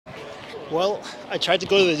Well, I tried to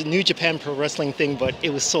go to the New Japan Pro Wrestling thing, but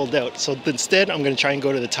it was sold out. So instead, I'm going to try and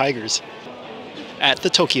go to the Tigers at the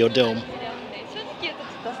Tokyo Dome.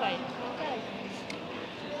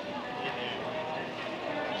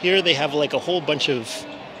 Here they have like a whole bunch of,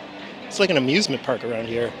 it's like an amusement park around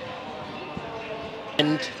here.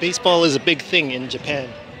 And baseball is a big thing in Japan.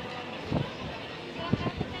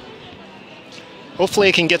 Hopefully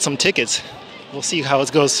I can get some tickets. We'll see how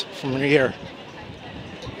it goes from here.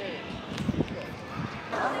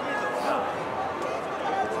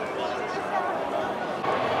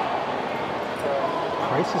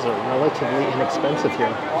 Prices are relatively inexpensive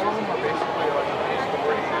here.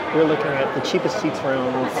 We're looking at the cheapest seats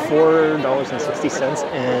around $4.60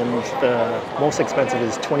 and the most expensive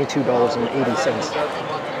is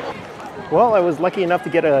 $22.80. Well, I was lucky enough to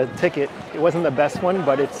get a ticket. It wasn't the best one,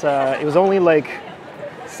 but it was only like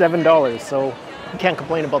 $7, so you can't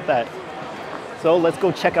complain about that. So let's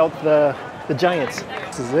go check out the Giants.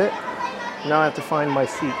 This is it. Now I have to find my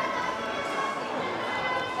seat.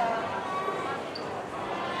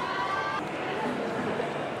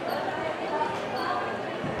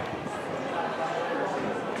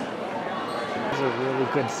 These are really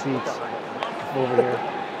good seats over here.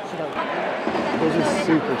 Those are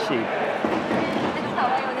super cheap.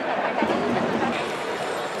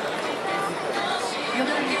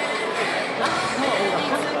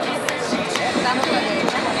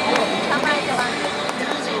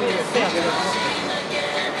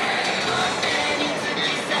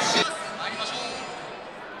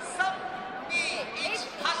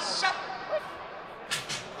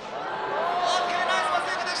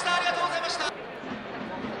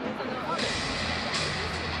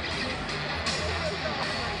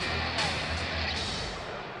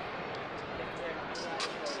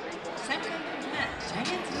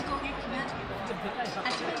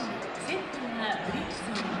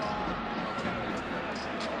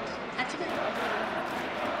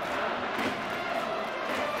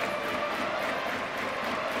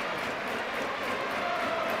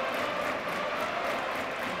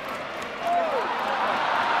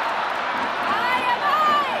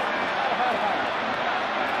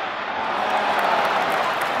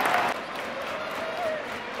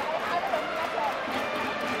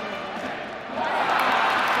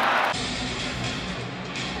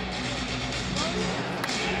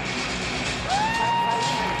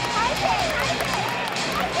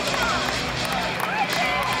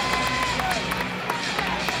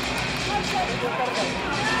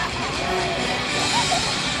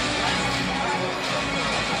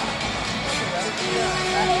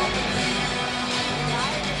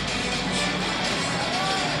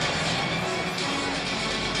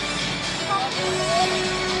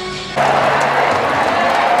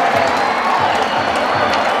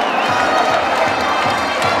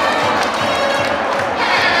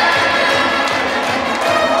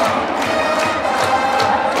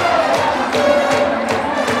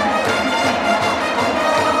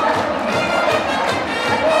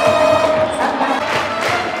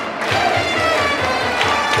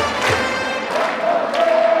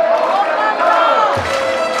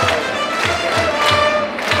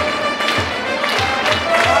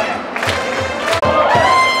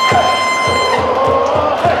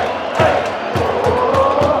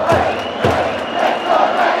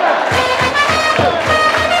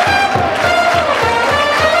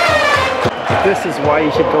 This is why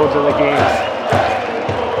you should go to the games.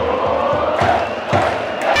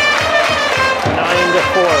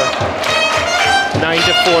 9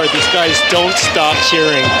 to 4. These guys don't stop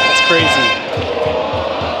cheering. It's crazy.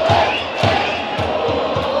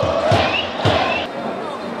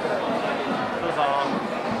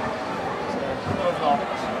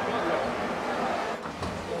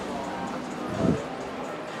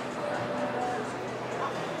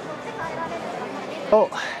 Oh,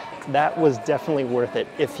 that was definitely worth it.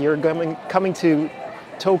 If you're coming to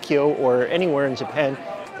Tokyo or anywhere in Japan,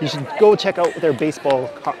 you should go check out their baseball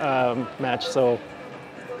match. So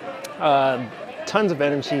tons of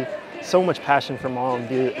energy, so much passion from all of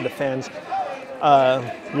the fans.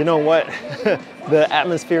 You know what? The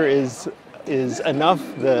atmosphere is enough.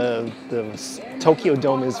 The Tokyo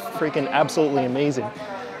Dome is freaking absolutely amazing.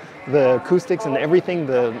 The acoustics and everything,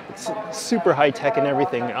 it's super high tech and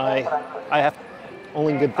everything. I have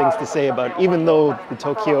only good things to say about it. Even though the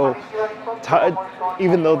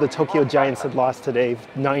Tokyo Giants had lost today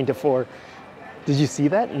 9 to 4. Did you see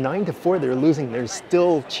that? 9 to 4, they're losing. They're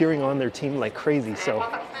still cheering on their team like crazy. So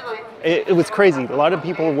it was crazy. A lot of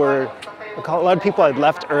people had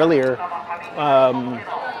left earlier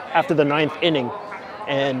after the 9th inning,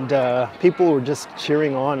 and people were just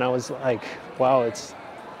cheering on. I was like, wow, it's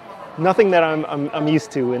nothing that I'm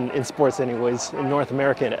used to in sports anyways, in North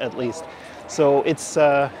America at least. So it's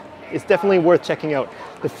definitely worth checking out.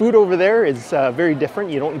 The food over there is very different.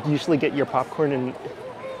 You don't usually get your popcorn and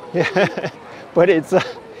yeah, but it's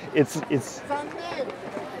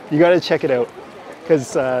you got to check it out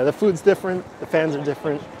because the food's different, the fans are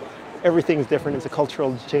different, everything's different. It's a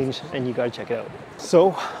cultural change and you got to check it out.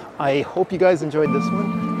 So I hope you guys enjoyed this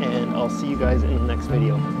one and I'll see you guys in the next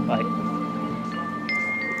video. Bye.